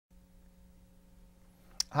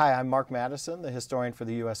Hi, I'm Mark Madison, the historian for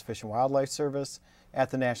the U.S. Fish and Wildlife Service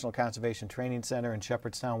at the National Conservation Training Center in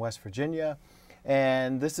Shepherdstown, West Virginia.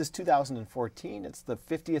 And this is 2014. It's the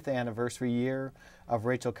 50th anniversary year of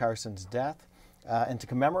Rachel Carson's death. And to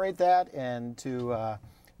commemorate that and to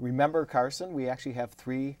remember Carson, we actually have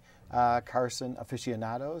three Carson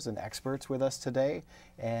aficionados and experts with us today.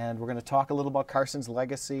 And we're going to talk a little about Carson's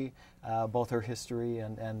legacy, both her history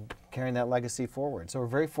and carrying that legacy forward. So we're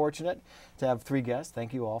very fortunate to have three guests.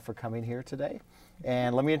 Thank you all for coming here today.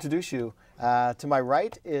 And let me introduce you. To my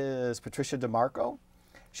right is Patricia DeMarco.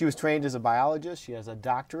 She was trained as a biologist. She has a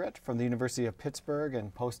doctorate from the University of Pittsburgh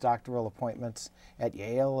and postdoctoral appointments at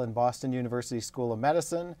Yale and Boston University School of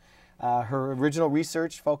Medicine. Her original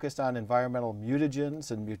research focused on environmental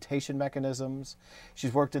mutagens and mutation mechanisms.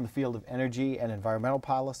 She's worked in the field of energy and environmental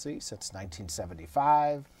policy since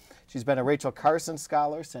 1975. She's been a Rachel Carson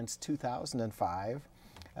Scholar since 2005.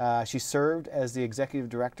 She served as the executive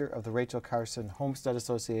director of the Rachel Carson Homestead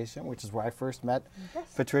Association, which is where I first met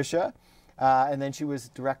Patricia. And then she was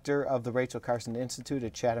director of the Rachel Carson Institute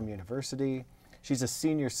at Chatham University. She's a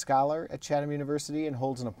senior scholar at Chatham University and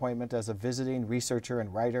holds an appointment as a visiting researcher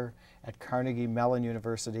and writer at Carnegie Mellon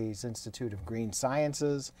University's Institute of Green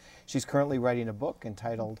Sciences. She's currently writing a book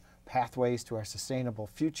entitled Pathways to Our Sustainable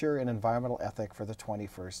Future in Environmental Ethic for the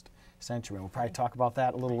 21st Century. We'll probably talk about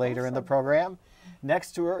that a little later in the program.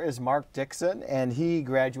 Next to her is Mark Dixon, and he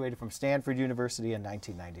graduated from Stanford University in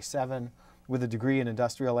 1997 with a degree in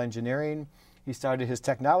industrial engineering. He started his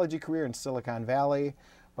technology career in Silicon Valley,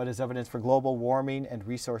 but as evidence for global warming and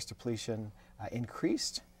resource depletion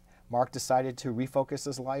increased, Mark decided to refocus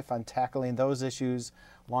his life on tackling those issues,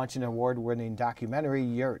 launching an award-winning documentary,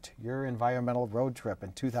 Yurt, Your Environmental Road Trip,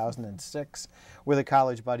 in 2006 with a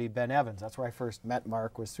college buddy, Ben Evans. That's where I first met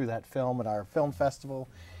Mark, was through that film at our film festival.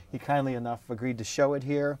 He kindly enough agreed to show it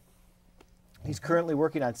here. He's currently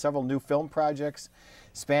working on several new film projects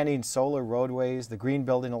spanning solar roadways, the Green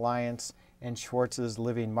Building Alliance, and Schwartz's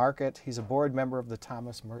Living Market. He's a board member of the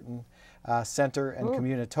Thomas Merton Center and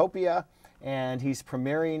Communitopia, and he's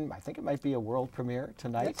premiering, I think it might be a world premiere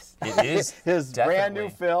tonight. Yes. It is. His definitely. Brand new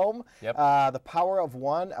film, Yep. The Power of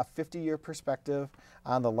One, a 50-year perspective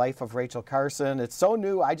on the life of Rachel Carson. It's so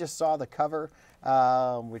new, I just saw the cover,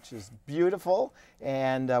 which is beautiful,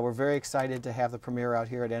 and we're very excited to have the premiere out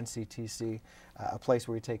here at NCTC, a place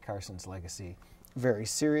where we take Carson's legacy very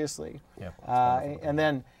seriously. Yep, And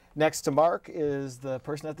then next to Mark is the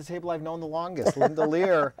person at the table I've known the longest. Linda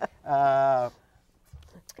Lear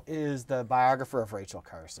is the biographer of Rachel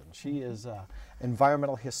Carson. She is an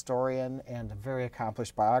environmental historian and a very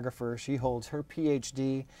accomplished biographer. She holds her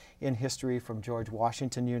PhD in history from George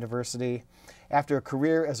Washington University. After a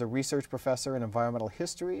career as a research professor in environmental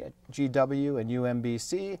history at GW and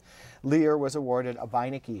UMBC, Lear was awarded a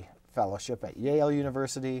Beinecke Fellowship at Yale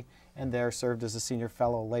University, and there served as a senior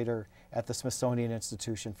fellow later at the Smithsonian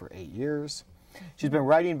Institution for 8 years. She's been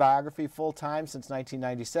writing biography full-time since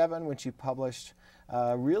 1997, when she published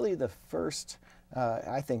really the first,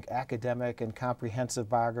 I think, academic and comprehensive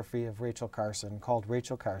biography of Rachel Carson called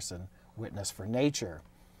Rachel Carson, Witness for Nature.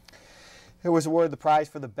 It was awarded the prize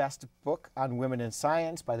for the best book on women in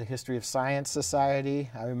science by the History of Science Society.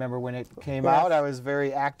 I remember when it came out, I was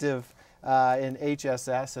very active in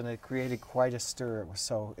HSS, and it created quite a stir. It was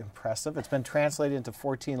so impressive. It's been translated into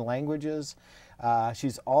 14 languages.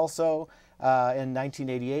 She's also, in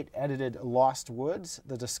 1988, edited Lost Woods,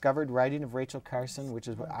 the discovered writing of Rachel Carson, which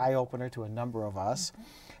is an eye-opener to a number of us.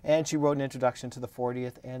 And she wrote an introduction to the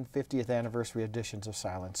 40th and 50th anniversary editions of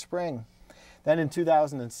Silent Spring. Then in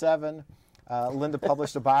 2007, Linda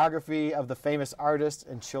published a biography of the famous artist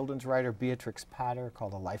and children's writer Beatrix Potter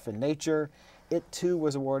called A Life in Nature. It, too,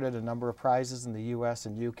 was awarded a number of prizes in the U.S.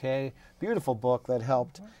 and U.K. Beautiful book that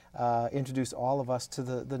helped introduce all of us to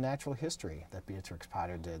the natural history that Beatrix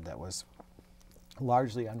Potter did that was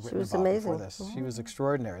largely unwritten about before this. She was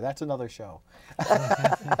extraordinary. That's another show.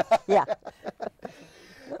 Yeah.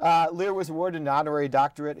 Lear was awarded an honorary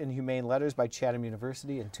doctorate in humane letters by Chatham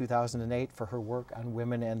University in 2008 for her work on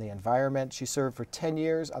women and the environment. She served for 10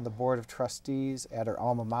 years on the board of trustees at her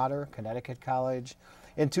alma mater, Connecticut College.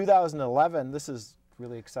 In 2011, this is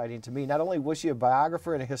really exciting to me, not only was she a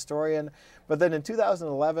biographer and a historian, but then in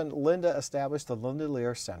 2011, Linda established the Linda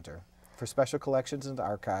Lear Center for Special Collections and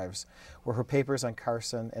Archives, where her papers on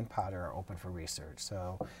Carson and Potter are open for research.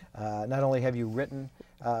 So not only have you written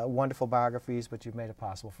wonderful biographies, but you've made it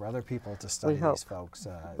possible for other people to study these folks.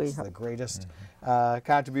 It's the greatest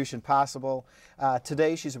contribution possible.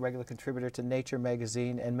 Today, she's a regular contributor to Nature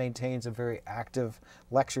magazine and maintains a very active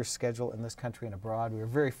lecture schedule in this country and abroad. We were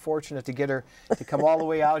very fortunate to get her to come all the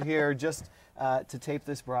way out here just to tape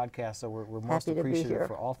this broadcast, so we're most appreciative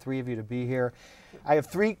for all three of you to be here. I have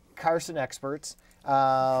three Carson experts,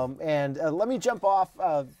 and let me jump off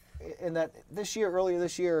in that earlier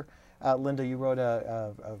this year, Linda, you wrote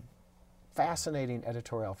a fascinating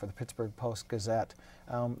editorial for the Pittsburgh Post-Gazette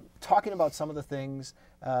talking about some of the things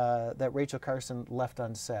that Rachel Carson left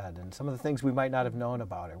unsaid and some of the things we might not have known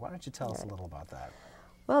about her. Why don't you tell us a little about that?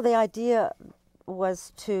 Well, the idea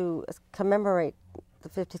was to commemorate the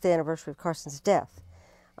 50th anniversary of Carson's death,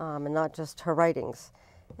 and not just her writings,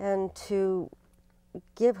 and to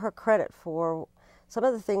give her credit for some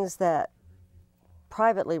of the things that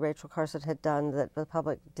privately Rachel Carson had done that the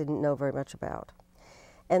public didn't know very much about.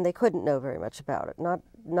 And they couldn't know very much about it,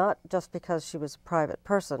 not just because she was a private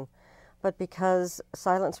person, but because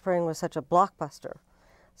Silent Spring was such a blockbuster,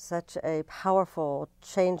 such a powerful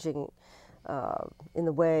changing in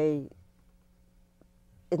the way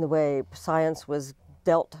science was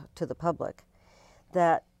dealt to the public,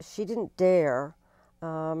 that she didn't dare,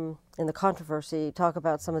 in the controversy, talk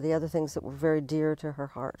about some of the other things that were very dear to her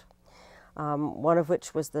heart. One of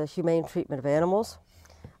which was the humane treatment of animals.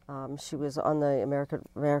 She was on the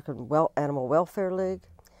American Animal Welfare League.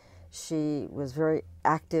 She was very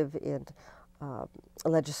active in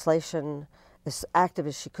legislation, as active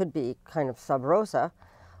as she could be, kind of sub rosa,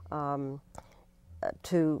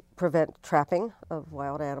 to prevent trapping of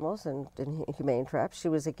wild animals and humane traps. She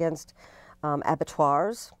was against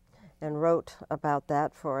abattoirs and wrote about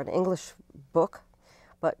that for an English book,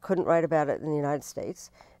 but couldn't write about it in the United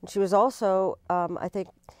States. And she was also, I think,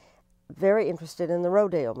 very interested in the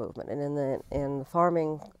rodeo movement and in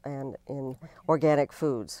farming and in organic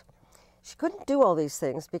foods. She couldn't do all these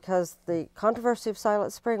things because the controversy of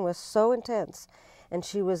Silent Spring was so intense, and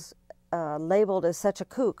she was labeled as such a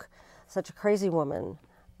kook, such a crazy woman,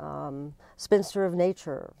 spinster of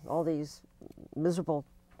nature, all these miserable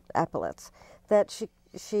epithets, that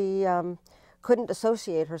she couldn't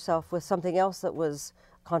associate herself with something else that was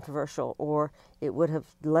controversial, or it would have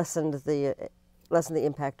lessened the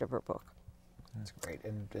impact of her book. That's great,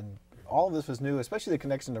 and all of this was new, especially the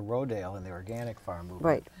connection to Rodale and the organic farm movement.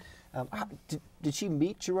 Right. Did she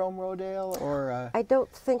meet Jerome Rodale, or? I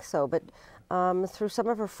don't think so, but through some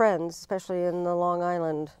of her friends, especially in the Long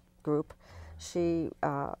Island group, she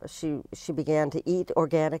began to eat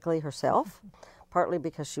organically herself, partly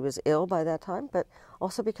because she was ill by that time, but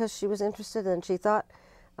also because she was interested, and she thought,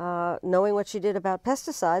 knowing what she did about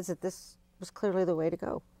pesticides, that this was clearly the way to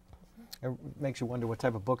go. It makes you wonder what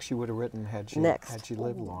type of book she would have written had she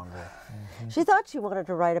lived longer. Mm-hmm. She thought she wanted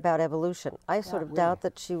to write about evolution. I sort of doubt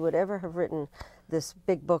that she would ever have written this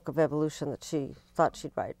big book of evolution that she thought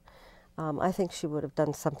she'd write. I think she would have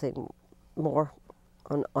done something more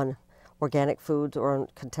on organic foods or on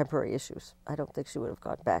contemporary issues. I don't think she would have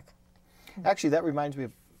gone back. Actually, that reminds me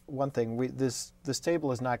of one thing. This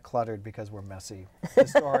table is not cluttered because we're messy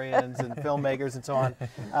historians and filmmakers and so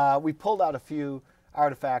on. We pulled out a few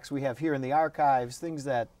artifacts we have here in the archives, things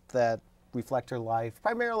that reflect her life,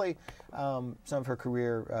 primarily some of her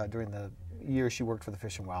career during the years she worked for the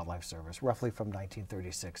Fish and Wildlife Service, roughly from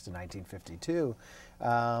 1936 to 1952.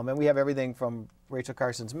 And we have everything from Rachel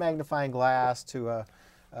Carson's magnifying glass to a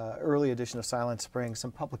early edition of Silent Spring,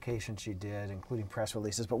 some publications she did, including press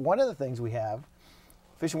releases. But one of the things we have,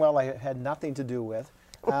 Fish and Wildlife had nothing to do with,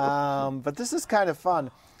 but this is kind of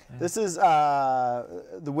fun. This is the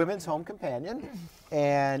Women's Home Companion,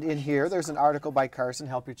 and in here there's an article by Carson,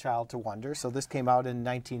 Help Your Child to Wonder. So this came out in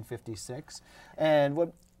 1956, and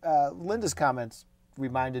what Linda's comments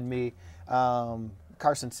reminded me,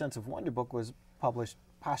 Carson's Sense of Wonder book was published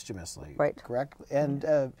posthumously, right? Correct?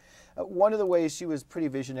 And one of the ways she was pretty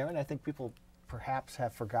visionary, and I think people perhaps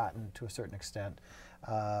have forgotten to a certain extent,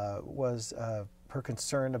 was her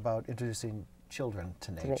concern about introducing children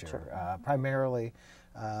to nature. Primarily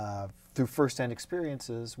through first-hand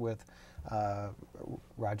experiences with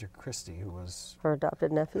Roger Christie, who was her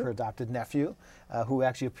adopted nephew, who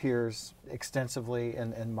actually appears extensively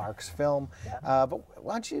in Mark's film. But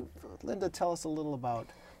why don't you, Linda, tell us a little about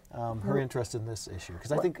her interest in this issue?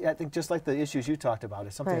 Because I think just like the issues you talked about,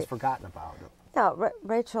 it's something that's forgotten about. Yeah,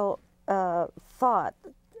 Rachel thought,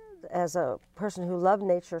 as a person who loved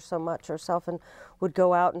nature so much herself and would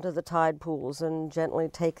go out into the tide pools and gently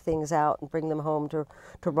take things out and bring them home to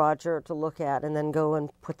Roger to look at, and then go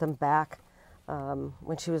and put them back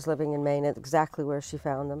when she was living in Maine, at exactly where she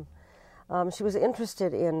found them. She was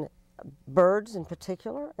interested in birds in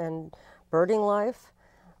particular and birding life.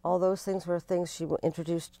 All those things were things she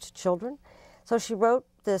introduced to children. So she wrote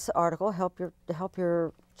this article, Help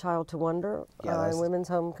Your Child to Wonder, in Women's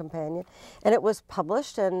Home Companion, and it was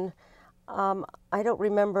published, and I don't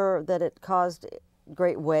remember that it caused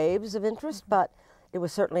great waves of interest, but it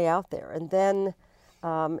was certainly out there. And then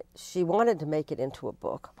she wanted to make it into a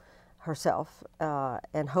book herself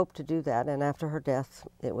and hoped to do that, and after her death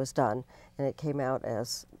it was done, and it came out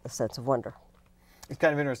as A Sense of Wonder. It's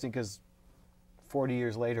kind of interesting because 40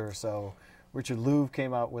 years later or so, Richard Louv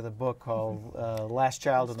came out with a book called Last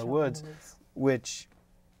Child in the Woods, which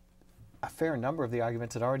a fair number of the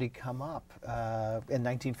arguments had already come up in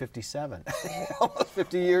 1957, almost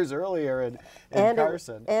 50 years earlier in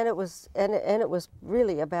Carson. It was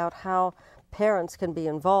really about how parents can be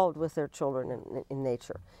involved with their children in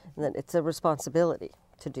nature, and that it's a responsibility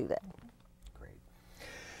to do that. Great.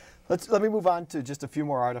 Let me move on to just a few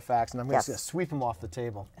more artifacts, and I'm going to sweep them off the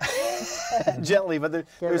table gently, but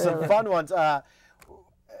there's some fun ones.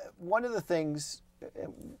 One of the things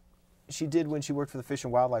she did when she worked for the Fish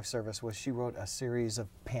and Wildlife Service was she wrote a series of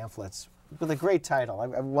pamphlets with a great title,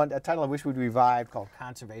 a title I wish we'd revive, called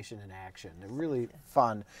Conservation in Action. They're really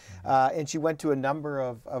fun. And she went to a number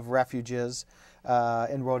of refuges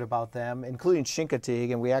and wrote about them, including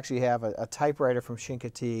Chincoteague, and we actually have a typewriter from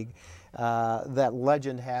Chincoteague that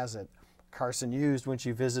legend has it Carson used when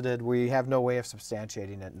she visited. We have no way of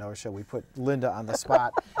substantiating it, nor shall we put Linda on the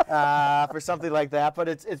spot for something like that, but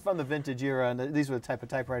it's from the vintage era, and these were the type of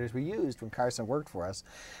typewriters we used when Carson worked for us.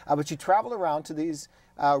 But she traveled around to these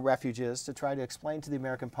refuges to try to explain to the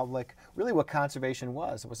American public really what conservation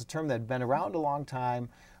was. It was a term that had been around a long time,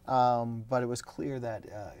 but it was clear that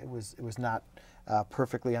it was not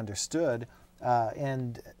perfectly understood.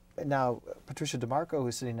 And now, Patricia DeMarco,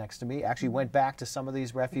 who's sitting next to me, actually went back to some of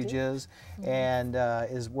these refuges and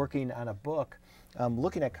is working on a book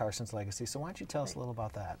looking at Carson's legacy. So why don't you tell us a little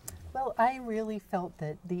about that? Well, I really felt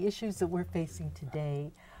that the issues that we're facing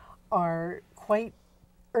today are quite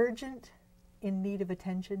urgent, in need of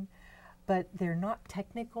attention, but they're not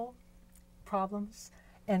technical problems.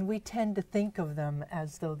 And we tend to think of them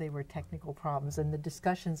as though they were technical problems. And the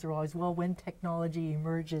discussions are always, well, when technology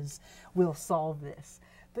emerges, we'll solve this.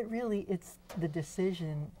 But really, it's the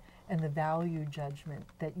decision and the value judgment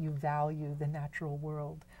that you value the natural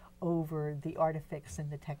world over the artifacts and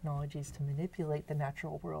the technologies to manipulate the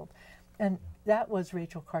natural world. And that was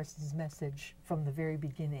Rachel Carson's message from the very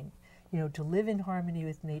beginning. You know, to live in harmony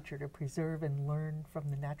with nature, to preserve and learn from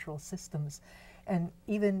the natural systems. And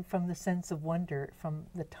even from the sense of wonder, from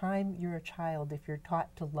the time you're a child, if you're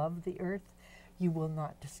taught to love the earth, you will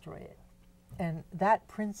not destroy it. And that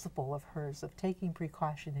principle of hers, of taking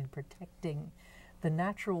precaution in protecting the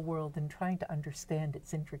natural world and trying to understand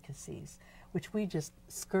its intricacies, which we just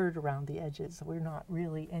skirt around the edges. We're not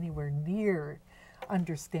really anywhere near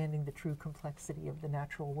understanding the true complexity of the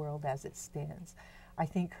natural world as it stands. I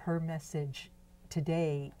think her message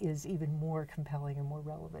today is even more compelling and more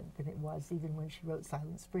relevant than it was even when she wrote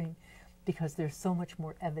Silent Spring, because there's so much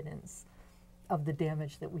more evidence of the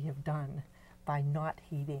damage that we have done by not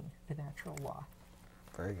heeding the natural law.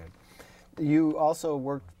 Very good. You also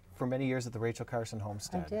worked for many years at the Rachel Carson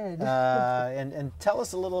homestead. I did. And tell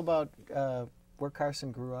us a little about where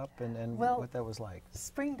Carson grew up and what that was like.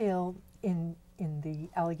 Springdale in the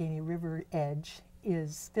Allegheny River edge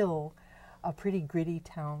is still a pretty gritty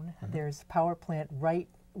town. There's a power plant right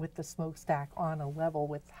with the smokestack on a level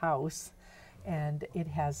with the house, and it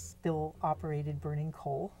has still operated burning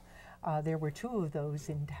coal. There were two of those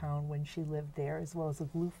in town when she lived there, as well as a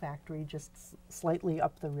glue factory just slightly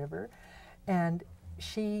up the river. And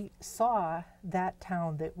she saw that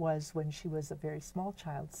town that was, when she was a very small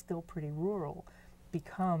child, still pretty rural,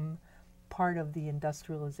 become part of the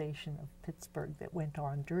industrialization of Pittsburgh that went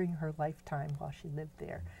on during her lifetime while she lived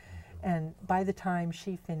there. And by the time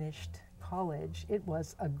she finished college, it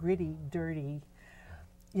was a gritty, dirty,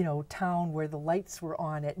 you know, town where the lights were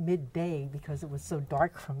on at midday because it was so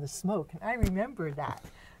dark from the smoke. And I remember that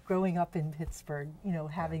growing up in Pittsburgh, you know,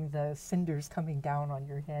 having the cinders coming down on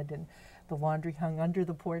your head and the laundry hung under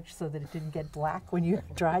the porch so that it didn't get black when you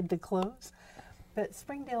dried the clothes. But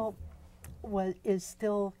Springdale is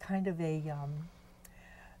still kind of a,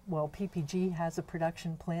 well, PPG has a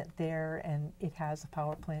production plant there, and it has a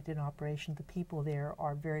power plant in operation. The people there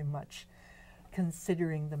are very much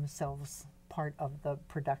considering themselves part of the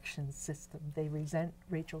production system. They resent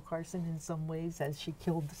Rachel Carson in some ways, as she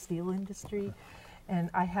killed the steel industry. And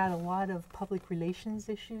I had a lot of public relations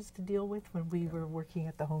issues to deal with when we were working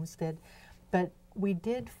at the homestead. But we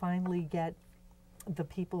did finally get the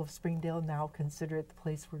people of Springdale now consider it the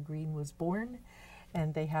place where Greene was born.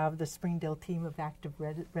 And they have the Springdale team of active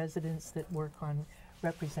residents that work on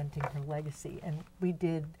representing her legacy. And we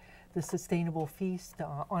did the sustainable feast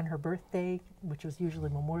on her birthday, which was usually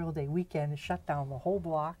Memorial Day weekend, shut down the whole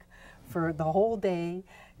block for the whole day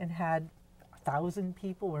and had 1,000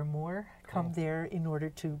 people or more come there in order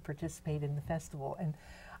to participate in the festival. And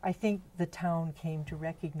I think the town came to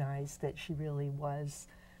recognize that she really was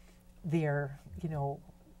their,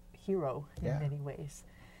 hero in many ways.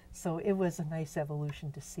 So it was a nice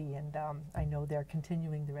evolution to see, and I know they're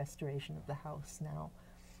continuing the restoration of the house now.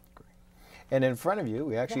 And in front of you,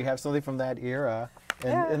 we actually have something from that era.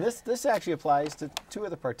 And this actually applies to two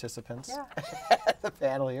of the participants at the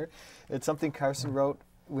panel here. It's something Carson wrote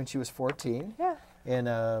when she was 14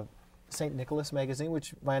 in St. Nicholas magazine,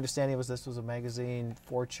 which my understanding was this was a magazine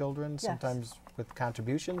for children, sometimes with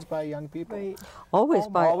contributions by young people. Right. Always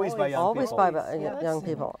by young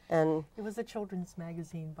people. And it was a children's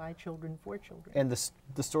magazine by children for children. And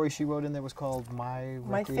the story she wrote in there was called My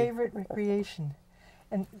Favorite Recreation.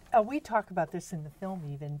 And we talk about this in the film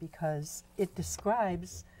even because it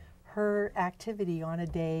describes her activity on a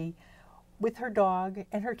day with her dog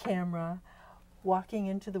and her camera, walking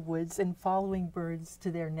into the woods and following birds to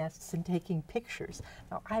their nests and taking pictures.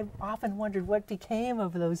 Now, I've often wondered what became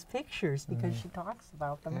of those pictures because she talks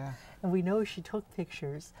about them, and we know she took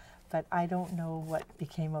pictures, but I don't know what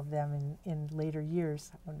became of them in later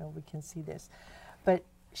years. I don't know if we can see this. But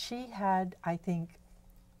she had, I think,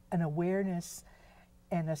 an awareness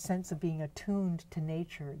and a sense of being attuned to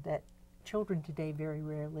nature that children today very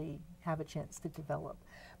rarely have a chance to develop.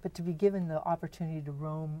 But to be given the opportunity to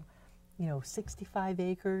roam 65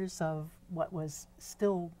 acres of what was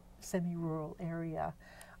still semi-rural area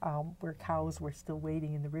where cows were still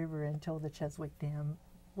wading in the river until the Cheswick Dam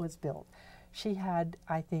was built. She had,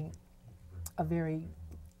 I think, a very,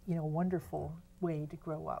 wonderful way to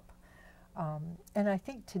grow up. And I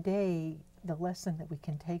think today the lesson that we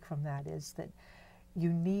can take from that is that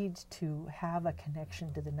you need to have a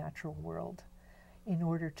connection to the natural world in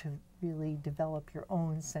order to really develop your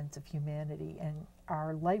own sense of humanity. And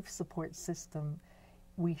our life support system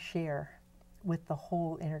we share with the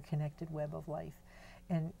whole interconnected web of life.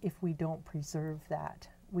 And if we don't preserve that,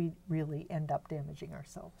 we really end up damaging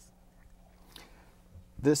ourselves.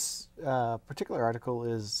 This particular article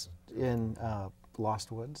is in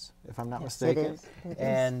Lost Woods, if I'm not mistaken. It is.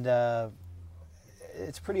 And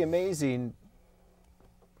it's pretty amazing.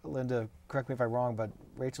 Linda, correct me if I'm wrong, but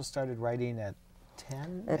Rachel started writing at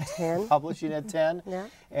 10? At 10. Publishing at 10? Yeah.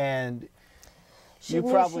 And She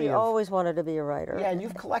always wanted to be a writer. Yeah, and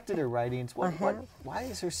you've collected her writings. Why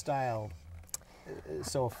is her style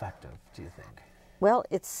so effective, do you think? Well,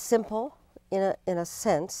 it's simple in a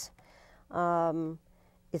sense.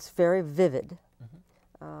 It's very vivid.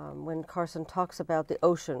 When Carson talks about the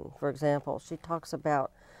ocean, for example, she talks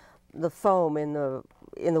about the foam in the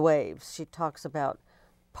waves. She talks about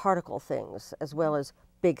particle things as well as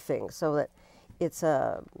big things, so that it's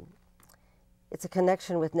a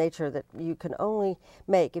connection with nature that you can only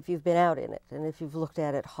make if you've been out in it and if you've looked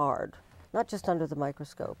at it hard, not just under the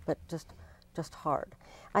microscope, but just hard.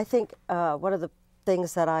 I think one of the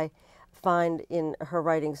things that I find in her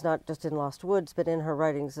writings, not just in Lost Woods, but in her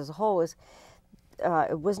writings as a whole, is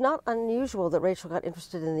it was not unusual that Rachel got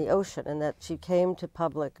interested in the ocean and that she came to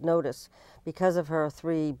public notice because of her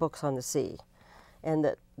 3 books on the sea, and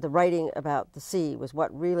that the writing about the sea was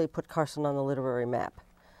what really put Carson on the literary map.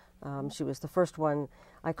 She was the first one.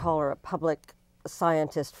 I call her a public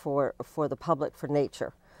scientist for the public, for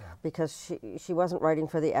nature, because she wasn't writing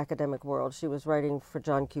for the academic world. She was writing for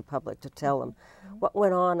John Q. Public to tell them what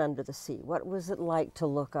went on under the sea, what was it like to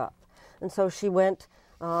look up. And so she went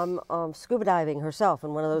scuba diving herself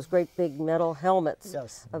in one of those great big metal helmets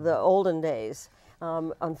of the olden days.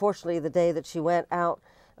 Unfortunately, the day that she went out,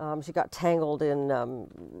 she got tangled in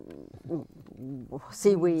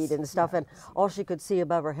seaweed and stuff, and all she could see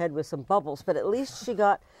above her head was some bubbles, but at least she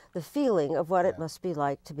got the feeling of what it must be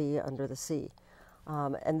like to be under the sea.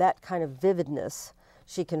 And that kind of vividness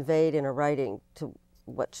she conveyed in her writing to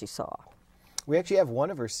what she saw. We actually have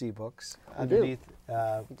one of her sea books underneath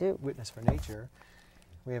Witness for Nature.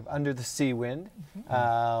 We have Under the Sea Wind,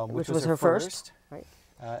 which was her first. Right.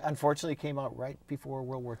 Unfortunately, came out right before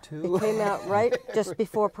World War II. It came out right just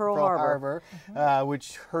before Pearl Harbor.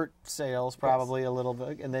 Which hurt sales probably a little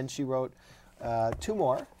bit. And then she wrote 2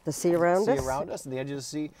 more. The Sea Around Us. Sea Around Us and The Edge of the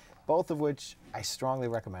Sea, both of which I strongly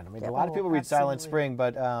recommend. I mean, a lot of people read Silent Spring,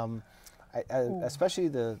 but especially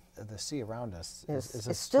the Sea Around Us is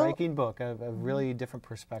a striking book, a really different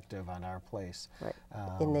perspective on our place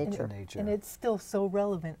in nature. And it's still so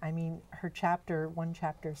relevant. I mean, one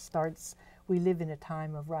chapter starts, "We live in a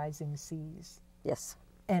time of rising seas." Yes.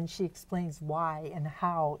 And she explains why and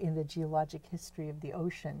how in the geologic history of the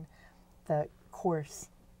ocean, the course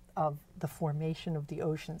of the formation of the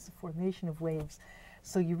oceans, the formation of waves.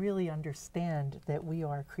 So you really understand that we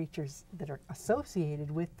are creatures that are associated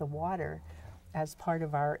with the water as part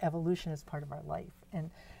of our evolution, as part of our life. And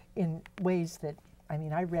in ways that, I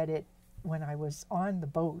mean, I read it when I was on the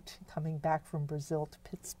boat coming back from Brazil to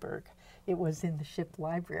Pittsburgh. It was in the ship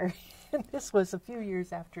library. And this was a few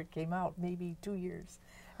years after it came out, maybe 2 years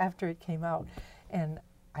after it came out. And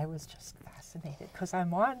I was just fascinated because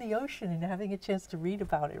I'm on the ocean and having a chance to read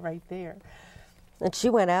about it right there. And she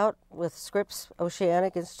went out with Scripps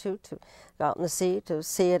Oceanic Institute to go out in the sea to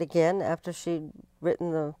see it again after she'd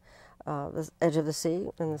written the edge of the sea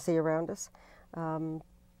and the sea around us.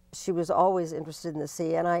 She was always interested in the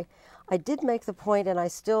sea, and I did make the point, and I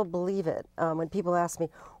still believe it, when people ask me,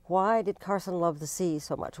 why did Carson love the sea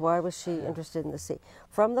so much? Why was she interested in the sea?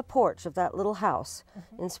 From the porch of that little house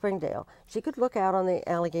in Springdale, she could look out on the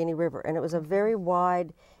Allegheny River, and it was a very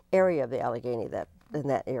wide area of the Allegheny in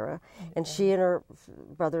that era, and she and her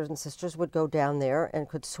brothers and sisters would go down there and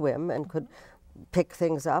could swim and could pick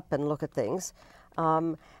things up and look at things.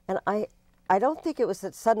 And I don't think it was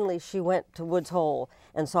that suddenly she went to Woods Hole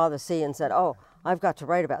and saw the sea and said, oh, I've got to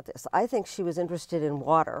write about this. I think she was interested in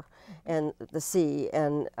water and the sea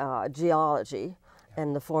and geology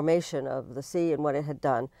and the formation of the sea and what it had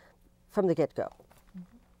done from the get-go.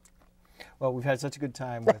 Well, we've had such a good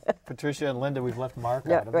time with Patricia and Linda. We've left Mark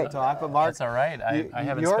out of right. the talk, but Mark, that's all right. I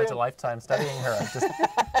haven't spent a lifetime studying her.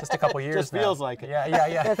 Just a couple years. Just now. feels like it.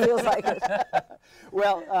 It feels like it.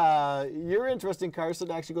 Well, your interest in Carson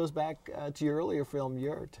actually goes back to your earlier film,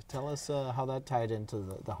 Yurt. Tell us how that tied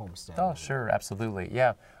into the homestead. Oh, sure, absolutely.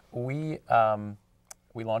 Yeah, we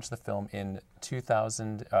launched the film in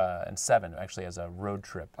 2007, actually, as a road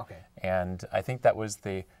trip. Okay. And I think that was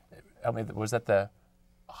was that the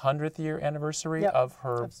 100th year anniversary of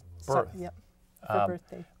her birth? Yep. Her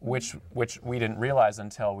birthday. Which we didn't realize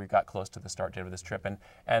until we got close to the start date of this trip.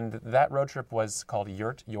 And that road trip was called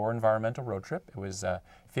Yurt, Your Environmental Road Trip. It was a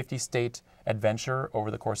 50-state adventure over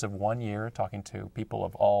the course of 1 year, talking to people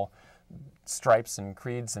of all stripes and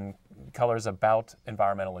creeds and colors about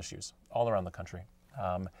environmental issues all around the country.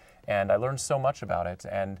 And I learned so much about it.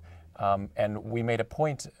 And we made a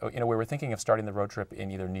point, we were thinking of starting the road trip in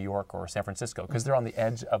either New York or San Francisco because they're on the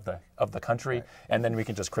edge of the country, right. And then we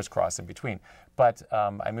can just crisscross in between. But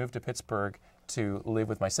I moved to Pittsburgh to live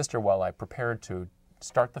with my sister while I prepared to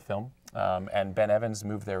start the film, and Ben Evans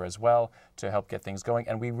moved there as well to help get things going.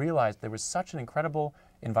 And we realized there was such an incredible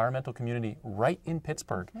environmental community right in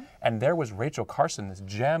Pittsburgh, and there was Rachel Carson, this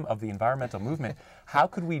gem of the environmental movement. How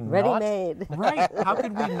could we not? Ready-made. Right. How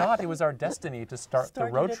could we not? It was our destiny to start the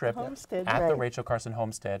road trip at the Rachel Carson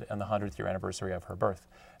homestead on the 100th year anniversary of her birth,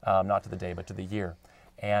 not to the day but to the year.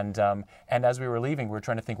 And as we were leaving, we were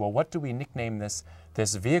trying to think, well, what do we nickname this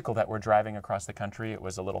vehicle that we're driving across the country? It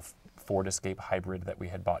was a little Ford Escape hybrid that we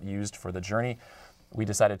had bought used for the journey. We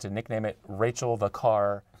decided to nickname it Rachel the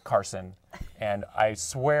Car Carson, and I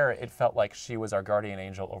swear it felt like she was our guardian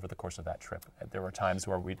angel over the course of that trip. There were times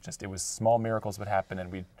where it was small miracles would happen,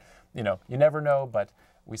 and you never know, but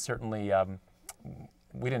we certainly,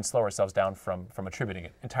 we didn't slow ourselves down from attributing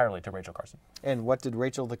it entirely to Rachel Carson. And what did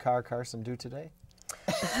Rachel the Car Carson do today?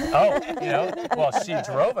 Oh, well, she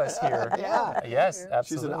drove us here. Yeah. Yes,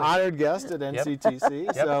 absolutely. She's an honored guest at NCTC,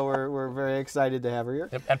 Yep. so we're very excited to have her here.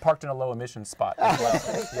 Yep. And parked in a low emission spot as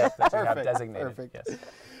well. Yep, that you have designated. Perfect. Yes.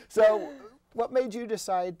 So, what made you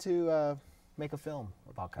decide to make a film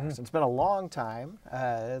about Carson? It's been a long time,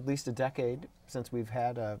 at least a decade, since we've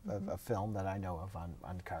had a film that I know of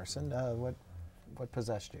on Carson. What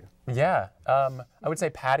possessed you? Yeah, I would say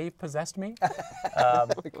Patty possessed me.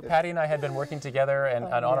 Patty and I had been working together and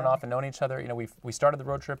on and off and known each other. We started the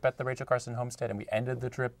road trip at the Rachel Carson homestead, and we ended the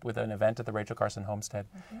trip with an event at the Rachel Carson homestead.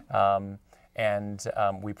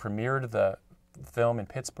 We premiered the film in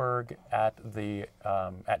Pittsburgh at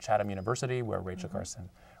Chatham University, where Rachel Carson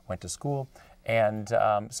went to school. And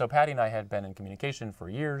so Patty and I had been in communication for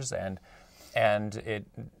years, and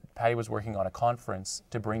Patty was working on a conference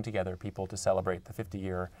to bring together people to celebrate the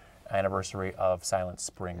 50-year anniversary of Silent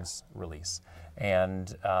Spring's release.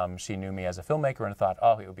 And she knew me as a filmmaker and thought,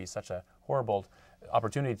 oh, it would be such a horrible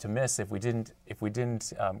opportunity to miss if we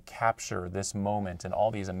didn't capture this moment and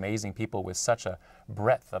all these amazing people with such a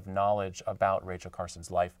breadth of knowledge about Rachel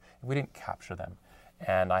Carson's life. If we didn't capture them.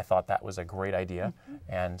 And I thought that was a great idea.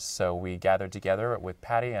 And so we gathered together with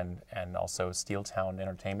Patty and also Steeltown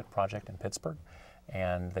Entertainment Project in Pittsburgh.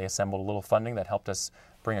 And they assembled a little funding that helped us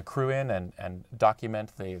bring a crew in and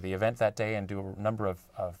document the event that day and do a number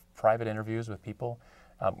of private interviews with people,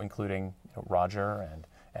 including Roger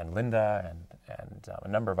and Linda and a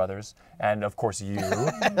number of others, and of course you,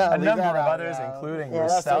 a number of others, including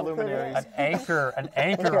yourself, an anchor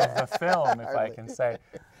of the film, if I can say.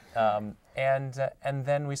 And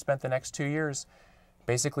then we spent the next 2 years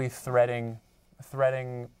basically threading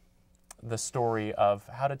the story of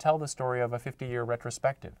how to tell the story of a 50-year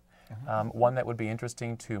retrospective. One that would be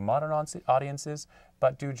interesting to modern audiences,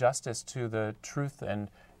 but do justice to the truth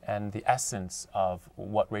and the essence of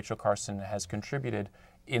what Rachel Carson has contributed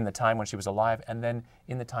in the time when she was alive and then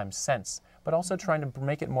in the time since, but also trying to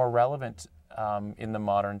make it more relevant in the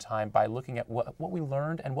modern time by looking at what we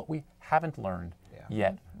learned and what we haven't learned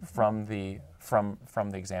yet from the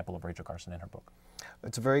example of Rachel Carson in her book.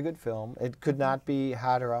 It's a very good film. It could not be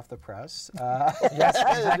hotter off the press. Yes,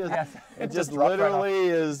 exactly. It just literally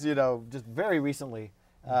is, just very recently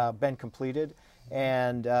been completed.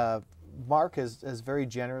 And Mark has very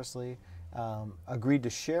generously agreed to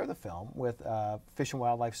share the film with Fish and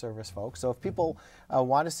Wildlife Service folks. So if people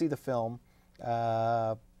want to see the film,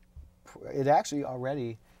 it actually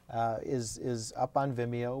already is up on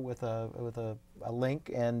Vimeo with a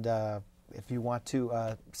link, and if you want to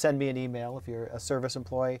send me an email, if you're a service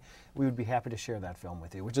employee, we would be happy to share that film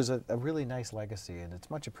with you, which is a really nice legacy, and it's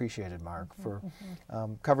much appreciated, Mark, for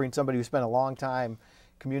covering somebody who spent a long time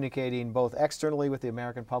communicating both externally with the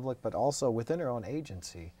American public, but also within her own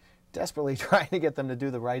agency, desperately trying to get them to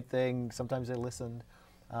do the right thing. Sometimes they listened,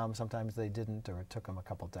 sometimes they didn't, or it took them a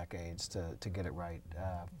couple decades to get it right.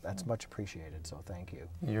 That's much appreciated, so thank you.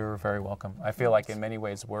 You're very welcome. I feel like in many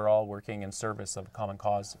ways we're all working in service of a common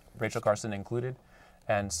cause, Rachel Carson included,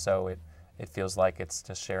 and so it feels like it's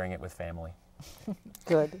just sharing it with family.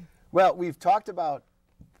 Good. Well, we've talked about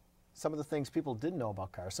some of the things people didn't know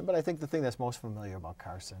about Carson, but I think the thing that's most familiar about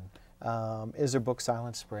Carson is her book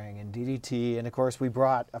Silent Spring and DDT, and of course we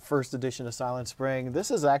brought a first edition of Silent Spring. This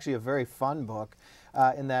is actually a very fun book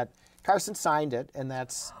in that Carson signed it, and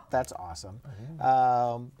that's awesome.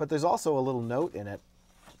 But there's also a little note in it,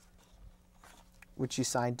 which she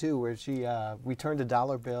signed too, where she returned a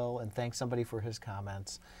dollar bill and thanked somebody for his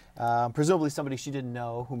comments. Presumably somebody she didn't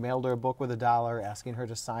know who mailed her a book with $1 asking her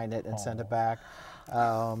to sign it and send it back.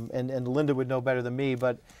 And Linda would know better than me,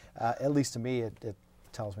 but at least to me it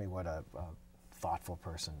tells me what a thoughtful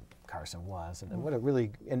person Carson was, and what it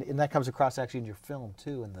really, and that comes across actually in your film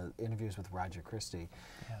too, in the interviews with Roger Christie.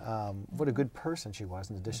 What a good person she was,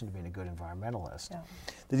 in addition to being a good environmentalist.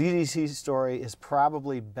 The DDT story is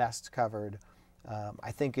probably best covered,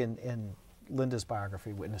 I think, in Linda's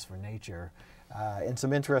biography, Witness for Nature. And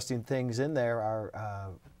some interesting things in there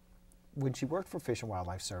are, when she worked for Fish and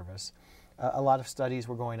Wildlife Service, a lot of studies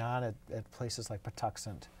were going on at places like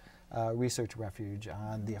Patuxent Research Refuge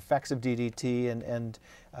on the effects of DDT, and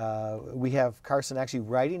we have Carson actually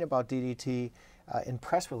writing about DDT in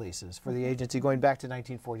press releases for the agency going back to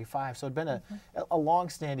 1945. So it had been a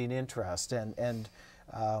long-standing interest, and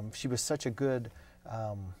she was such a good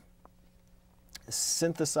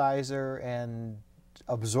synthesizer and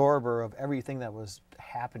absorber of everything that was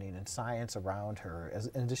happening in science around her,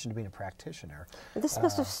 in addition to being a practitioner. This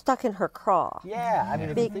must have stuck in her craw. Yeah, I mean,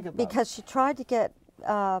 if you think about because she tried to get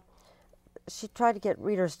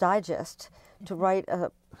Reader's Digest to write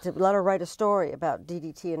to let her write a story about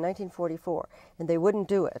DDT in 1944, and they wouldn't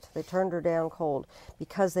do it. They turned her down cold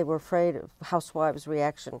because they were afraid of housewives'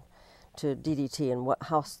 reaction to DDT and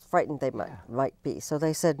how frightened they might be. So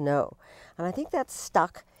they said no, and I think that's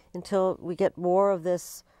stuck until we get more of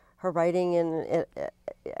this, her writing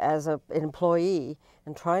as an employee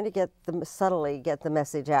and trying to subtly get the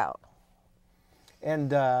message out.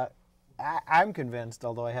 And I'm convinced,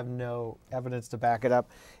 although I have no evidence to back it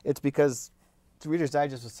up, it's because Reader's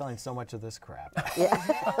Digest was selling so much of this crap.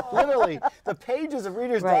 Literally, the pages of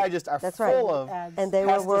Reader's Digest are full of and they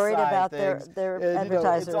were worried about their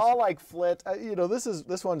advertisers. It's all like flit.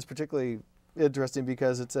 This one's particularly interesting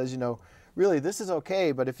because it says, really, this is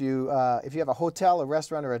okay, but if you have a hotel, a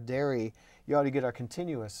restaurant, or a dairy, you ought to get our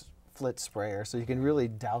continuous flit sprayer, so you can really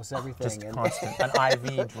douse everything. Just constant, an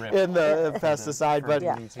IV drip in the pesticide. But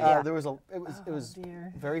it was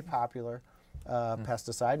very popular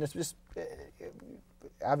pesticide, and it's just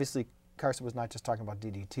obviously Carson was not just talking about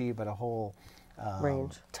DDT, but a whole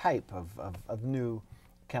range type of new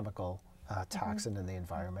chemical toxin in the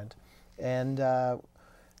environment. And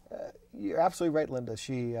you're absolutely right, Linda.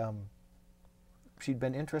 She'd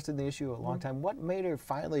been interested in the issue a long time. What made her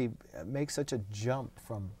finally make such a jump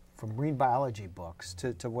from marine biology books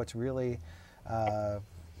to what's really a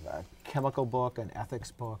chemical book, an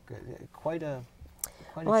ethics book? Quite a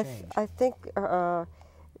change. I think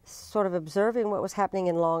sort of observing what was happening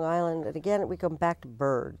in Long Island. And again, we go back to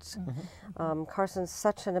birds. Carson's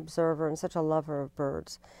such an observer and such a lover of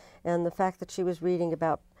birds. And the fact that she was reading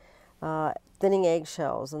about thinning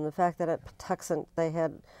eggshells, and the fact that at Patuxent they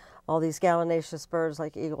had all these gallinaceous birds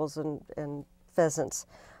like eagles and pheasants,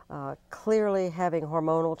 clearly having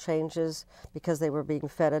hormonal changes because they were being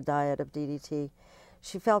fed a diet of DDT.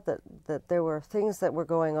 She felt that there were things that were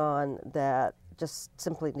going on that just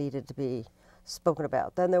simply needed to be spoken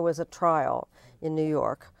about. Then there was a trial in New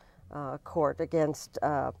York court against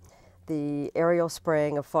the aerial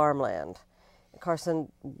spraying of farmland.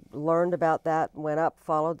 Carson learned about that, went up,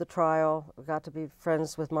 followed the trial, got to be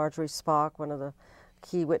friends with Marjorie Spock, one of the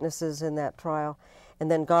key witnesses in that trial, and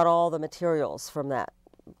then got all the materials from that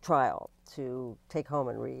trial to take home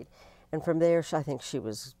and read. And from there, I think she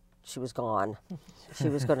was gone. She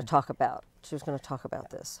was going to talk about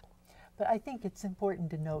this. But I think it's important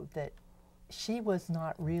to note that she was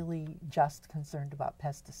not really just concerned about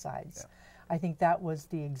pesticides. Yeah. I think that was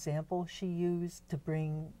the example she used to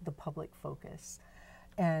bring the public focus.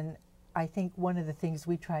 And I think one of the things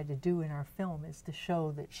we tried to do in our film is to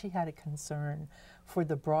show that she had a concern for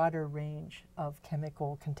the broader range of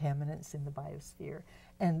chemical contaminants in the biosphere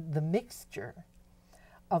and the mixture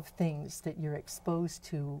of things that you're exposed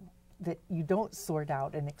to that you don't sort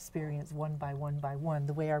out and experience one by one,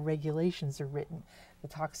 the way our regulations are written. The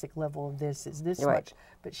toxic level of this is this much.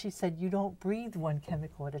 But she said you don't breathe one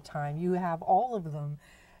chemical at a time. You have all of them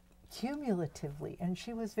cumulatively, and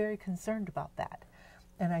she was very concerned about that.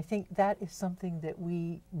 And I think that is something that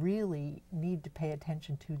we really need to pay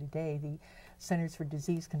attention to today. The Centers for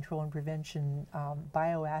Disease Control and Prevention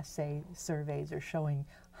bioassay surveys are showing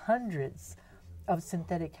hundreds of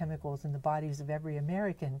synthetic chemicals in the bodies of every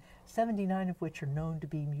American, 79 of which are known to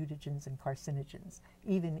be mutagens and carcinogens,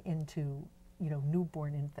 even into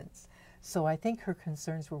newborn infants. So I think her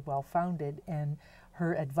concerns were well-founded, and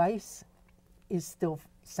her advice is still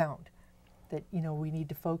sound, that we need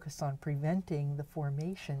to focus on preventing the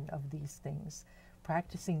formation of these things,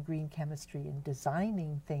 practicing green chemistry and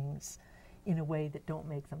designing things in a way that don't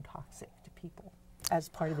make them toxic to people as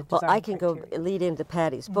part of the design Well, I can criteria. go lead into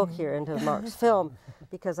Patty's book here, into Mark's film,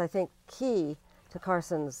 because I think key to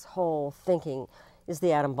Carson's whole thinking is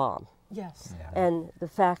the atom bomb. Yes. Yeah. And the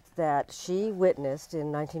fact that she witnessed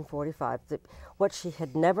in 1945 that what she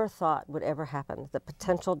had never thought would ever happen, the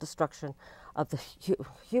potential destruction of the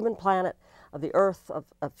human planet, of the earth,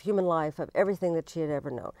 of human life, of everything that she had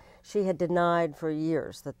ever known. She had denied for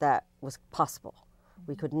years that that was possible.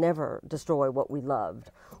 We could never destroy what we loved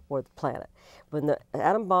or the planet. When the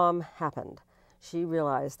atom bomb happened, she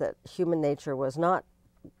realized that human nature was not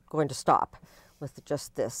going to stop with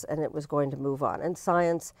just this, and it was going to move on. And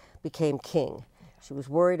science became king. She was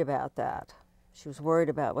worried about that. She was worried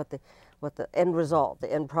about what the end result,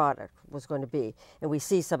 the end product was going to be. And we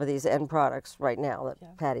see some of these end products right now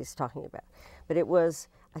that Patty's talking about. But it was,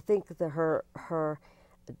 I think, her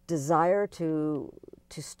desire to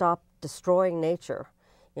stop destroying nature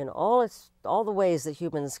in all the ways that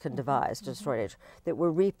humans can devise to destroy nature, that we're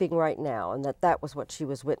reaping right now, and that was what she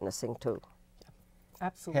was witnessing to.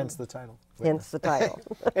 Absolutely. Hence the title. Hence the title.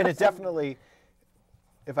 And it definitely,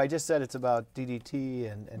 if I just said it's about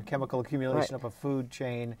DDT and chemical accumulation up a food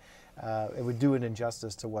chain, it would do an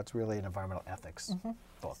injustice to what's really an environmental ethics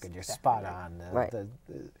book. And you're spot on.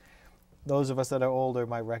 Those of us that are older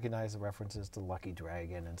might recognize the references to Lucky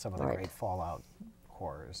Dragon and some of the great Fallout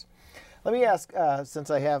horrors. Let me ask, since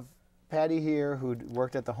I have Patty here, who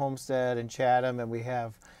worked at the homestead in Chatham, and we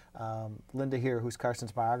have Linda here, who's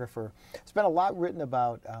Carson's biographer. There's been a lot written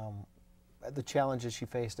about the challenges she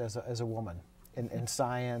faced as a woman in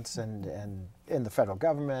science and in the federal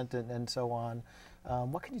government and so on.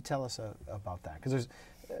 What can you tell us about that? Because there's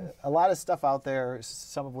a lot of stuff out there,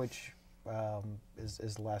 some of which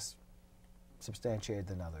is less substantiated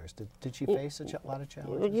than others. Did she face a lot of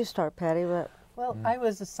challenges? You start, Patty. Well, I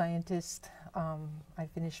was a scientist. I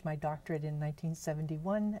finished my doctorate in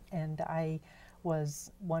 1971, and I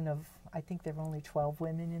was one of, I think there were only 12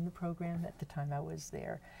 women in the program at the time I was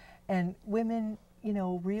there. And women,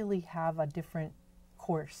 really have a different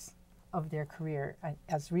course of their career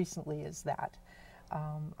as recently as that.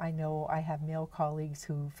 I know I have male colleagues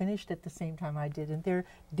who finished at the same time I did, and they're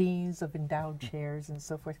deans of endowed chairs and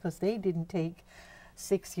so forth, because they didn't take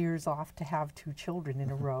 6 years off to have 2 children in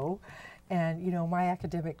a row. And, my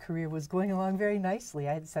academic career was going along very nicely.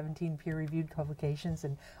 I had 17 peer-reviewed publications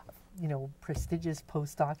and, prestigious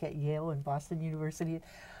postdoc at Yale and Boston University.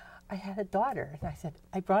 I had a daughter, and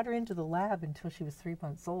I brought her into the lab until she was 3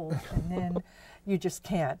 months old, and then you just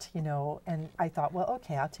can't, and I thought, well,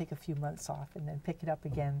 okay, I'll take a few months off and then pick it up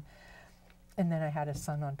again. And then I had a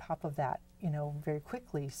son on top of that, you know, very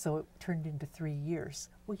quickly, so it turned into 3 years.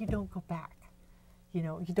 Well, you don't go back. You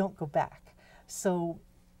know, you don't go back. So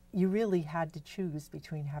you really had to choose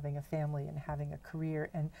between having a family and having a career.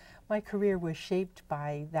 And my career was shaped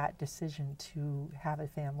by that decision to have a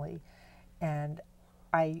family. And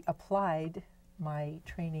I applied my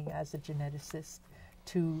training as a geneticist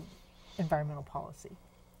to environmental policy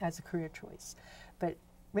as a career choice. But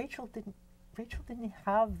Rachel didn't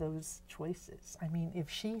have those choices. I mean, if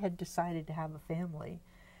she had decided to have a family,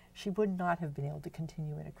 she would not have been able to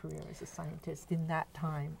continue in a career as a scientist in that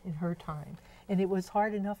time, in her time. And it was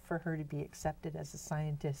hard enough for her to be accepted as a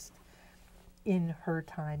scientist in her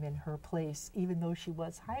time, in her place, even though she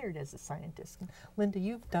was hired as a scientist. And Linda,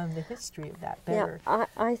 you've done the history of that better. Yeah,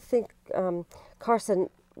 I think Carson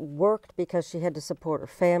worked because she had to support her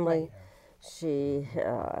family. Right. She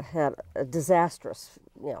had a disastrous,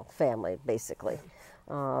 family, basically.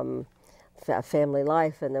 Family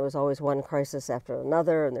life, and there was always one crisis after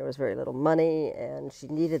another, and there was very little money, and she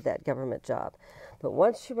needed that government job. But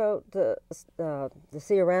once she wrote The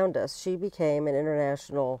Sea Around Us, she became an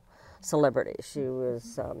international celebrity. She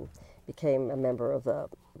was became a member of the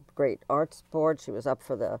Great Arts Board. She was up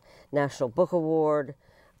for the National Book Award.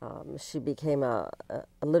 She became a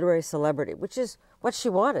literary celebrity, which is what she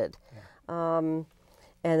wanted. Yeah.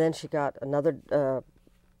 And then she got another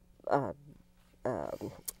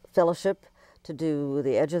fellowship to do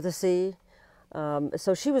The Edge of the Sea.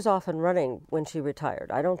 So she was off and running when she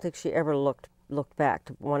retired. I don't think she ever looked back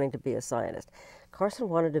to wanting to be a scientist. Carson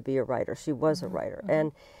wanted to be a writer. She was a writer.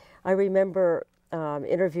 And I remember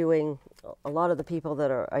interviewing a lot of the people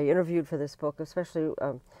that I interviewed for this book, especially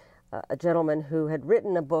a gentleman who had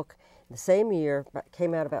written a book the same year,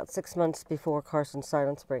 came out about 6 months before Carson's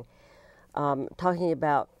Silent Spring, talking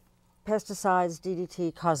about pesticides,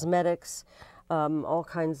 DDT, cosmetics, all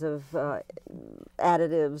kinds of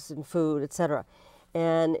additives in food, etc.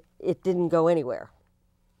 And it didn't go anywhere.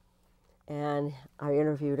 And I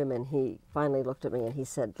interviewed him, and he finally looked at me and he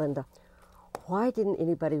said, "Linda, why didn't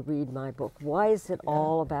anybody read my book? Why is it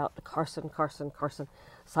all about Carson,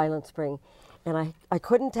 Silent Spring?" And I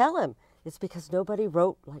couldn't tell him. It's because nobody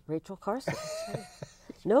wrote like Rachel Carson.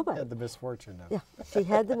 Nobody. Had the misfortune of. Yeah, she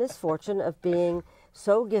had the misfortune of being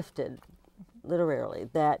so gifted literarily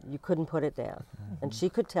that you couldn't put it down. And she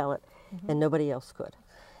could tell it, and nobody else could.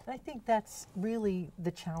 I think that's really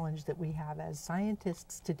the challenge that we have as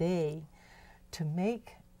scientists today, to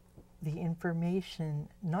make the information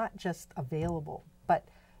not just available, but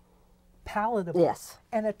palatable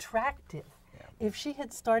and attractive. Yeah. If she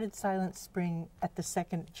had started Silent Spring at the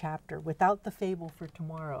second chapter without the fable for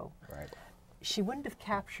tomorrow, she wouldn't have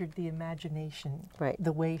captured the imagination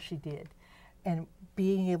the way she did. And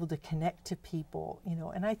being able to connect to people,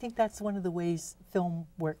 and I think that's one of the ways film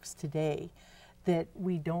works today, that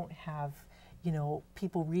we don't have,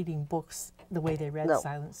 people reading books the way they read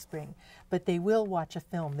Silent Spring, but they will watch a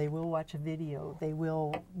film, they will watch a video, they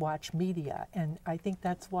will watch media, and I think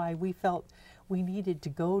that's why we felt we needed to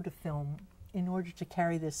go to film in order to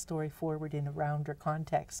carry this story forward in a rounder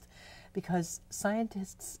context, because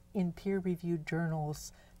scientists in peer-reviewed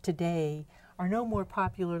journals today are no more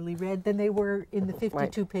popularly read than they were in the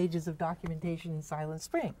 52 pages of documentation in Silent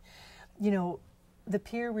Spring. The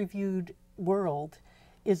peer-reviewed world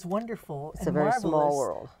is wonderful and marvelous. It's a very small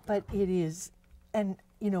world. But it is, and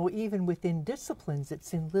even within disciplines,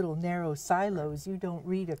 it's in little narrow silos. You don't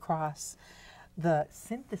read across the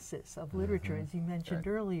synthesis of literature, as you mentioned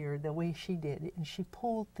earlier, the way she did. And she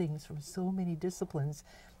pulled things from so many disciplines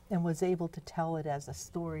and was able to tell it as a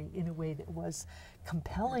story in a way that was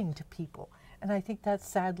compelling to people. And I think that's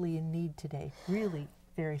sadly in need today, really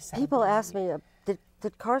very sadly. People ask me,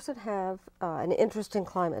 did Carson have an interest in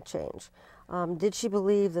climate change? Did she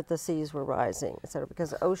believe that the seas were rising, etc.?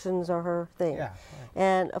 Because oceans are her thing. Yeah,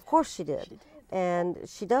 and of course she did. And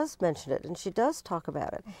she does mention it, and she does talk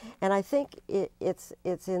about it. And I think it's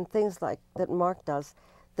in things like that Mark does,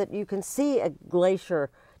 that you can see a glacier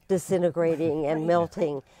disintegrating and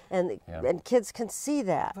melting, and kids can see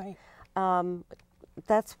that.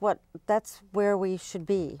 That's where we should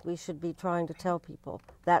be. We should be trying to tell people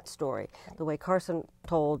that story, the way Carson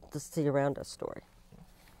told the Sea Around Us story.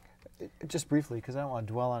 Just briefly, because I don't want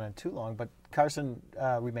to dwell on it too long, but Carson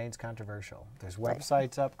remains controversial. There's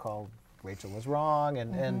websites up called Rachel Was Wrong,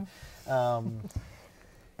 and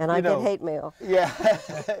I get hate mail. Yeah,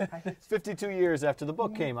 it's 52 years after the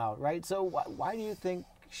book came out, right? So why do you think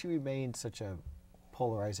she remained such a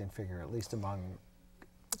polarizing figure, at least among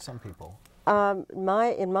some people?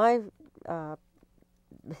 In my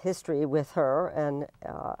history with her, and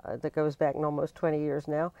that goes back almost 20 years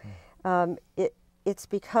now, it's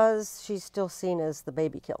because she's still seen as the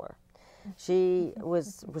baby killer. She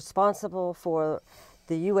was responsible for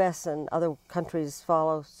the U.S. and other countries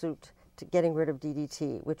follow suit to getting rid of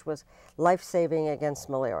DDT, which was life-saving against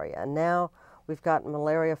malaria. And now we've got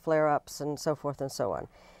malaria flare-ups and so forth and so on.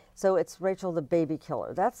 So it's Rachel the baby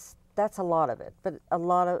killer. That's a lot of it, but a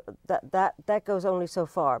lot of that goes only so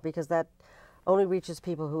far, because that only reaches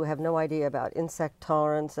people who have no idea about insect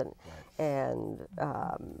tolerance and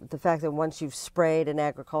the fact that once you've sprayed an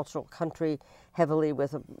agricultural country heavily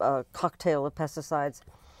with a cocktail of pesticides,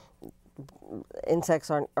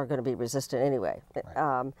 insects are going to be resistant anyway.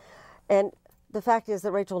 Right. And the fact is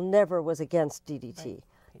that Rachel never was against DDT. Right.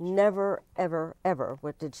 Never, ever, ever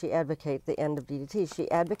did she advocate the end of DDT. She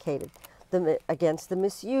advocated against the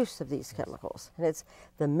misuse of these chemicals. And it's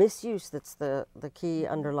the misuse that's the key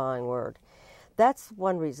underlying word. That's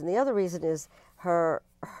one reason. The other reason is her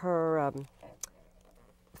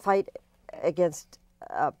fight against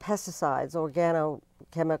pesticides,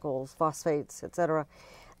 organochemicals, phosphates, etc.,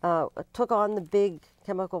 took on the big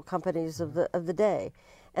chemical companies of the day,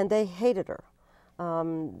 and they hated her.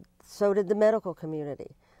 So did the medical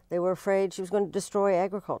community. They were afraid she was going to destroy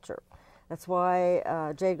agriculture. That's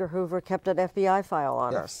why J. Edgar Hoover kept an FBI file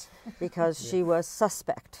on her, because she was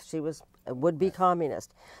suspect. She was a would-be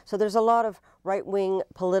communist. So there's a lot of right-wing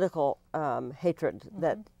political hatred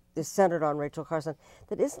that is centered on Rachel Carson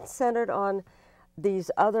that isn't centered on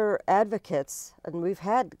these other advocates. And we've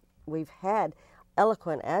had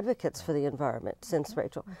eloquent advocates for the environment since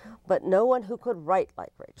Rachel, but no one who could write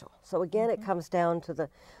like Rachel. So again, it comes down to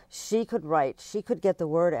she could write, she could get the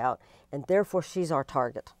word out, and therefore she's our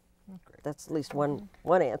target. Great. That's at least one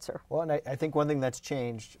answer. Well, and I think one thing that's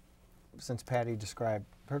changed since Patty described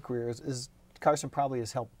her career is Carson probably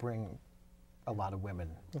has helped bring a lot of women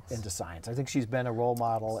into science. I think she's been a role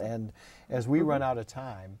model, and as we run out of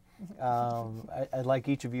time, I'd like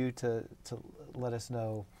each of you to let us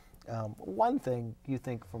know one thing you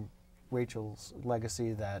think from Rachel's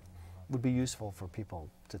legacy that would be useful for people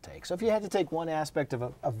to take. So if you had to take one aspect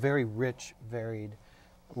of a very rich, varied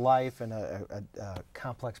life and a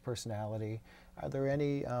complex personality, are there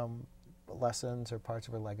any lessons or parts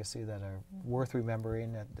of her legacy that are worth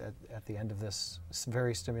remembering at the end of this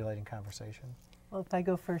very stimulating conversation? Well, if I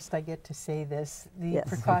go first, I get to say this. The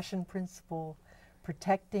precaution principle,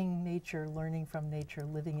 protecting nature, learning from nature,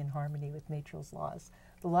 living in harmony with nature's laws.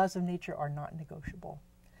 The laws of nature are not negotiable.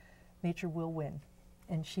 Nature will win,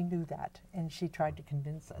 and she knew that, and she tried to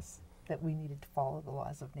convince us that we needed to follow the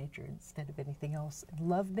laws of nature instead of anything else, and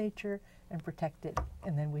love nature and protect it,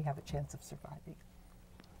 and then we have a chance of surviving.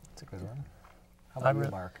 That's a good one. How about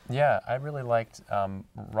you, Mark? Yeah, I really liked,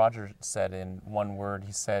 Roger said in one word,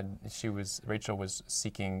 he said Rachel was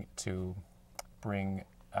seeking to bring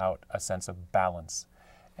out a sense of balance.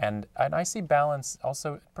 And I see balance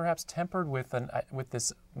also perhaps tempered with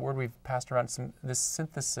this word we've passed around, this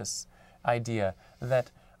synthesis idea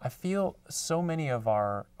that I feel so many of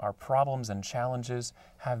our problems and challenges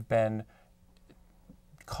have been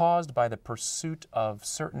caused by the pursuit of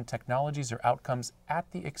certain technologies or outcomes at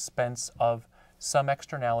the expense of some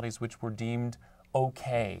externalities which were deemed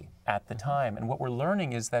okay at the time. And what we're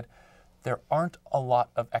learning is that there aren't a lot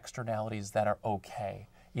of externalities that are okay,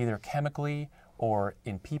 either chemically or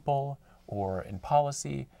in people or in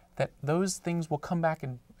policy, that those things will come back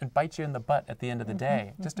and bite you in the butt at the end of the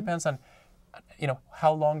day. It just depends on,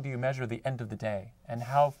 how long do you measure the end of the day and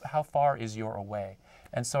how far is your away.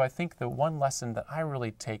 And so I think the one lesson that I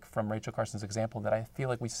really take from Rachel Carson's example that I feel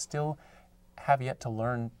like we still have yet to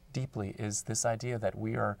learn deeply is this idea that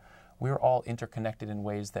we are all interconnected in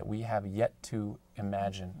ways that we have yet to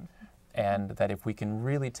imagine. And that if we can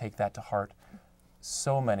really take that to heart,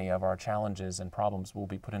 so many of our challenges and problems will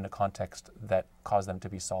be put into context that cause them to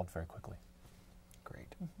be solved very quickly.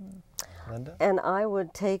 Great. Linda? And I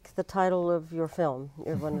would take the title of your film,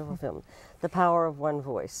 your wonderful film, The Power of One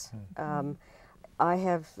Voice. I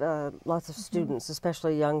have lots of students,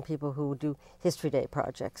 especially young people who do History Day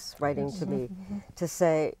projects, writing to me to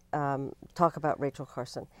say, talk about Rachel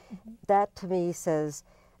Carson. That to me says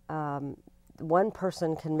one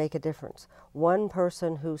person can make a difference. One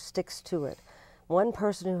person who sticks to it. One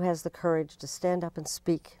person who has the courage to stand up and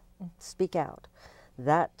speak out.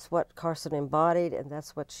 That's what Carson embodied, and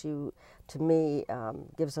that's what she, to me,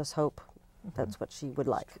 gives us hope. That's what she would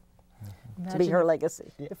like to be her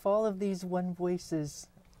legacy. If all of these one voices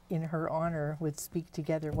in her honor would speak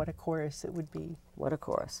together, what a chorus it would be. What a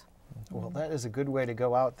chorus. Well, that is a good way to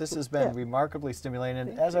go out. This has been remarkably stimulating.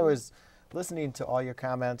 And as I was listening to all your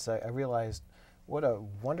comments, I realized what a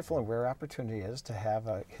wonderful and rare opportunity it is to have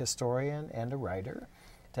a historian and a writer,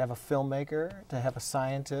 to have a filmmaker, to have a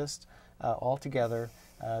scientist, all together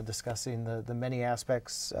discussing the many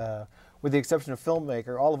aspects, with the exception of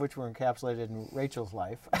filmmaker, all of which were encapsulated in Rachel's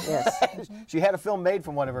life. Yes. She had a film made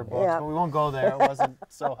from one of her books, Yeah. but we won't go there. It wasn't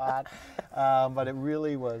so hot. But it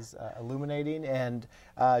really was illuminating. And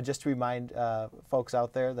just to remind folks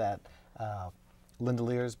out there that Linda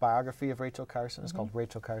Lear's biography of Rachel Carson is called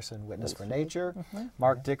Rachel Carson, Witness for Nature.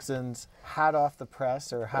 Mark Dixon's hot off the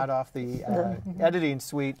press, or hot off the editing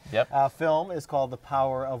suite film is called The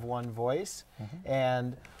Power of One Voice.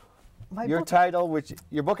 And your title, which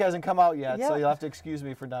your book hasn't come out yet, so you'll have to excuse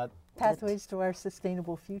me for not. Pathways to Our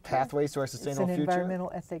Sustainable Future. Pathways to Our Sustainable It's an Future.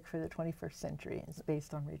 environmental ethic for the 21st century. It's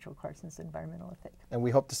based on Rachel Carson's environmental ethic. And we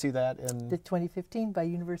hope to see that in The 2015 by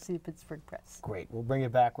University of Pittsburgh Press. Great. We'll bring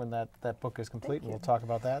it back when that book is complete, and we'll talk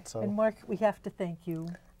about that. So. And Mark, we have to thank you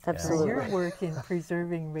for Absolutely. your work in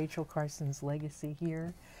preserving Rachel Carson's legacy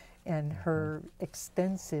here and her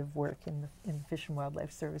extensive work in the Fish and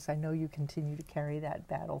Wildlife Service. I know you continue to carry that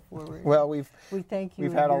battle forward. Well, we thank you.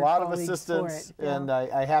 We've and had a your lot of colleagues assistance, for it. and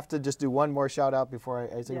I have to just do one more shout out before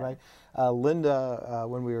I say goodbye. Linda,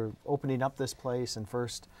 when we were opening up this place and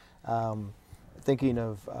first thinking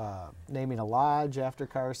of naming a lodge after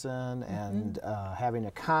Carson and having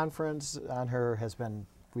a conference on her, has been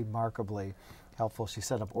remarkably helpful. She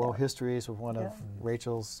set up oral histories with one of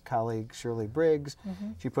Rachel's colleagues, Shirley Briggs.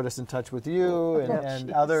 She put us in touch with you and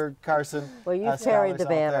other Carson Well, you scholars carried the out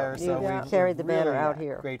banner. there. So You we carried the banner really out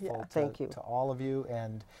here. Grateful Thank you. to all of you,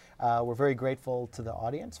 and we're very grateful to the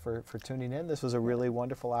audience for tuning in. This was a really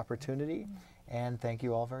wonderful opportunity, and thank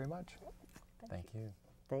you all very much. Thank you.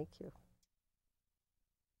 Thank you.